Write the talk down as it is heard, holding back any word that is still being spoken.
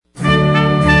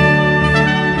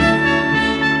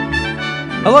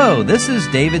Hello, this is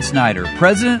David Snyder,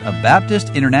 President of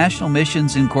Baptist International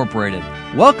Missions Incorporated,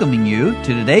 welcoming you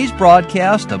to today's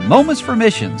broadcast of Moments for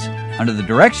Missions under the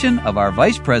direction of our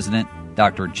Vice President,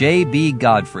 Dr. J.B.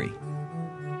 Godfrey.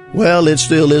 Well, it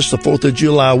still is the 4th of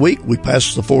July week. We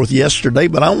passed the 4th yesterday,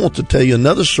 but I want to tell you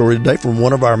another story today from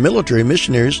one of our military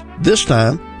missionaries, this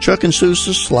time Chuck and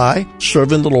Susan Sly,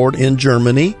 serving the Lord in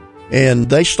Germany. And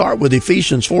they start with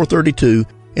Ephesians 4:32,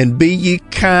 and be ye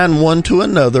kind one to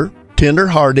another,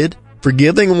 tender-hearted,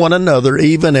 forgiving one another,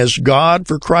 even as God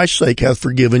for Christ's sake hath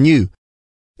forgiven you.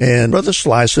 And Brother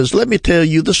Sly says, let me tell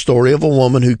you the story of a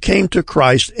woman who came to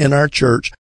Christ in our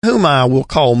church, whom I will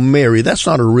call Mary. That's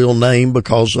not her real name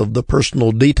because of the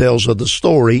personal details of the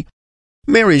story.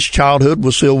 Mary's childhood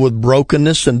was filled with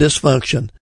brokenness and dysfunction.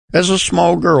 As a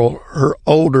small girl, her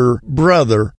older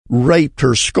brother raped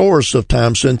her scores of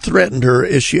times and threatened her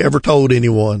if she ever told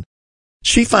anyone.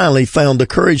 She finally found the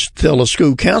courage to tell a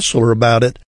school counselor about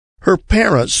it. Her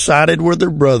parents sided with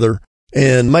her brother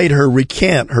and made her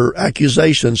recant her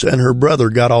accusations, and her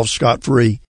brother got off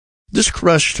scot-free. This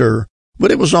crushed her, but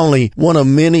it was only one of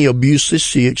many abuses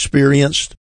she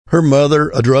experienced. Her mother,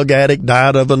 a drug addict,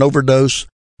 died of an overdose.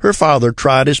 Her father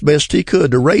tried as best he could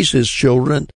to raise his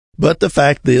children, but the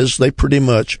fact is they pretty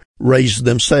much raised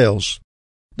themselves.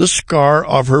 The scar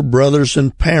of her brothers'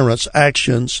 and parents'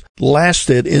 actions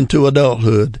lasted into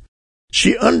adulthood.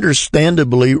 She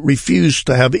understandably refused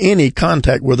to have any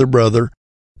contact with her brother,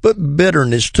 but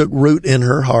bitterness took root in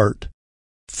her heart.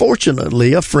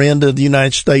 Fortunately, a friend of the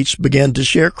United States began to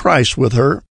share Christ with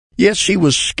her, yet she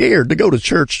was scared to go to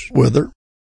church with her.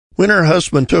 When her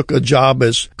husband took a job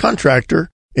as contractor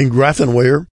in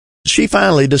Grafenwehr, she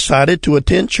finally decided to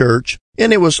attend church,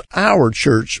 and it was our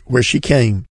church where she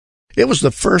came. It was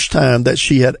the first time that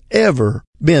she had ever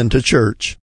been to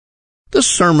church. The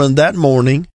sermon that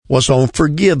morning was on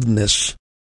forgiveness.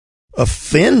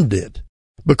 Offended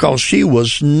because she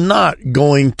was not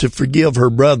going to forgive her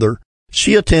brother,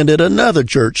 she attended another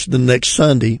church the next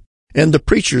Sunday, and the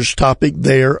preacher's topic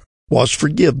there was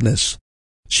forgiveness.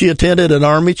 She attended an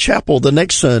army chapel the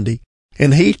next Sunday,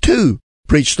 and he too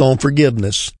preached on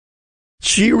forgiveness.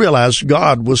 She realized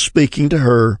God was speaking to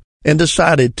her and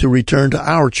decided to return to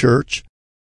our church.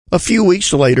 A few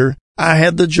weeks later, I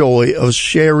had the joy of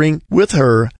sharing with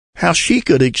her how she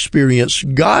could experience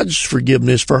God's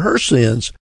forgiveness for her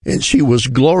sins, and she was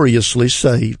gloriously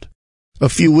saved. A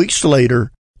few weeks later,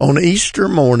 on Easter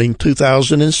morning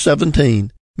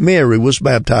 2017, Mary was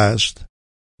baptized.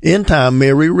 In time,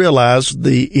 Mary realized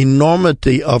the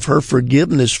enormity of her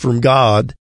forgiveness from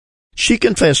God. She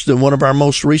confessed in one of our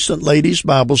most recent ladies'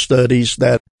 Bible studies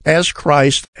that as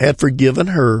Christ had forgiven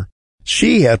her,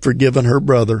 she had forgiven her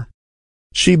brother.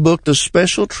 She booked a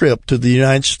special trip to the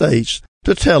United States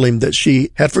to tell him that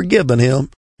she had forgiven him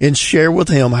and share with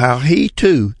him how he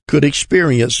too could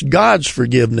experience God's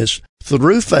forgiveness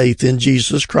through faith in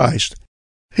Jesus Christ.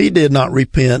 He did not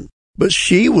repent, but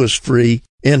she was free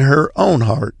in her own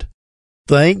heart.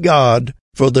 Thank God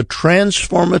for the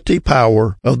transformative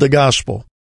power of the gospel.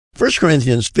 1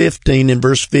 Corinthians 15 and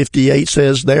verse 58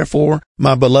 says, therefore,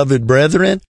 my beloved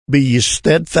brethren, be ye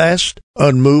steadfast,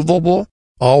 unmovable,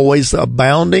 always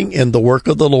abounding in the work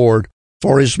of the Lord,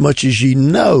 forasmuch as ye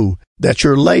know that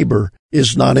your labor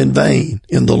is not in vain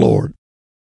in the Lord.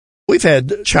 We've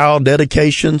had child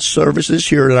dedication services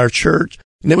here at our church,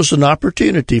 and it was an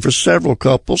opportunity for several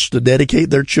couples to dedicate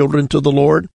their children to the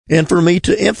Lord, and for me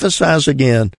to emphasize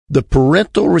again the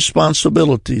parental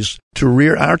responsibilities to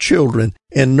rear our children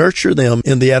and nurture them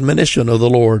in the admonition of the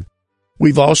Lord.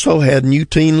 We've also had new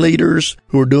teen leaders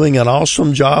who are doing an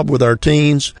awesome job with our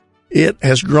teens. It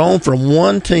has grown from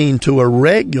one teen to a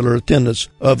regular attendance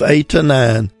of 8 to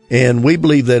 9, and we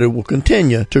believe that it will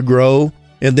continue to grow.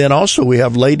 And then also we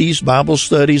have ladies' Bible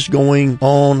studies going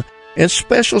on and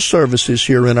special services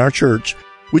here in our church.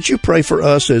 Would you pray for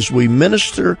us as we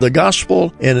minister the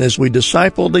gospel and as we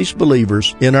disciple these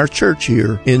believers in our church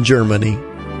here in Germany?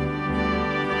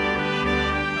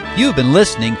 You've been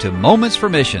listening to Moments for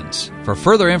Missions. For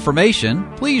further information,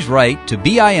 please write to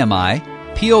BIMI,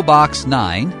 P.O. Box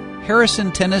 9,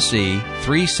 Harrison, Tennessee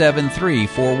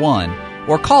 37341,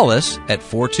 or call us at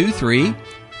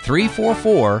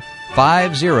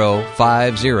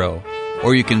 423-344-5050.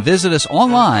 Or you can visit us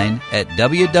online at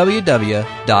www.bimi.org.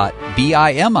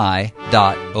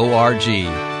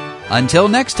 Until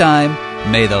next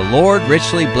time, may the Lord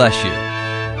richly bless you.